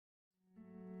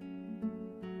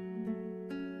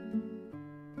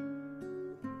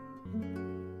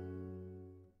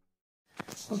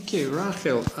Okay,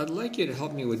 Rachel, I'd like you to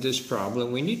help me with this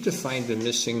problem. We need to find the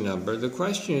missing number. The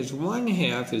question is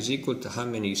 1/2 is equal to how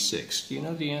many 6? Do you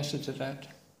know the answer to that?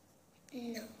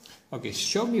 No. Okay,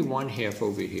 show me 1/2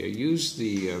 over here. Use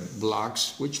the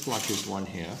blocks. Which block is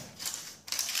 1/2?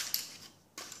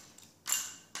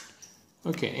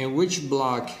 Okay, and which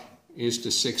block is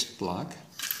the 6th block?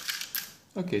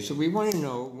 Okay, so we want to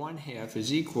know 1/2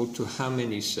 is equal to how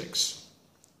many 6?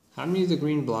 How many of the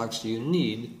green blocks do you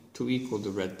need to equal the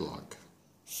red block?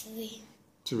 3.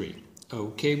 3.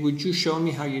 Okay, would you show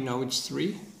me how you know it's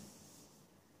 3?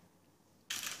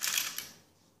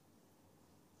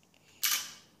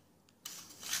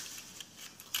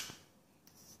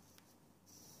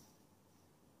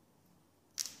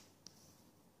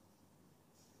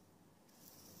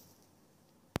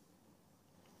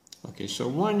 Okay, so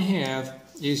 1/2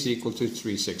 is equal to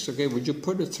 3/6. Okay, would you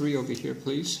put a 3 over here,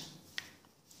 please?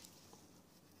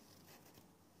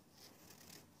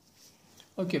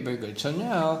 Okay, very good. So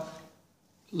now,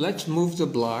 let's move the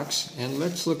blocks and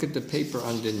let's look at the paper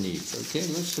underneath. Okay,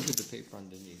 let's look at the paper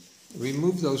underneath.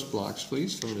 Remove those blocks,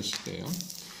 please, from the scale.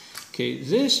 Okay,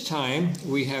 this time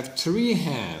we have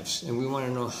 3/2 and we want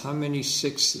to know how many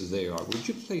 6 there are. Would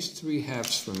you place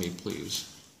 3/2 for me, please?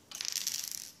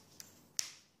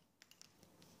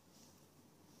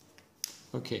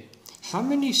 Okay, how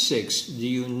many 6 do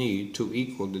you need to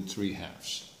equal the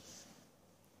 3/2?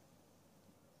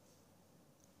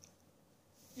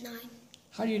 9.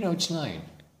 How do you know it's 9?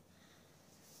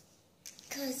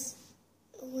 Because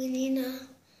we need a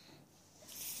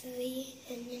 3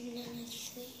 and then another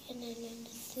 3 and then another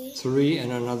 3. 3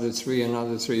 and another 3,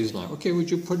 another 3 is 9. Okay,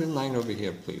 would you put a 9 over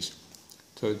here, please?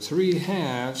 So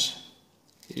 3/2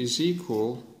 is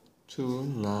equal to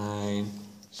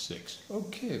 9/6.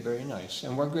 Okay, very nice.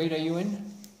 And what grade are you in?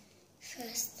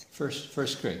 First.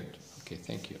 First grade. Okay,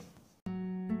 thank you.